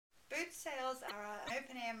boot sales are an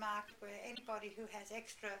open air market where anybody who has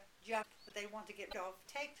extra junk that they want to get rid of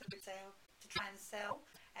take the boot sale to try and sell,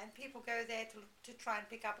 and people go there to try and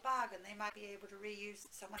pick up a bargain. They might be able to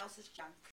reuse someone else's junk.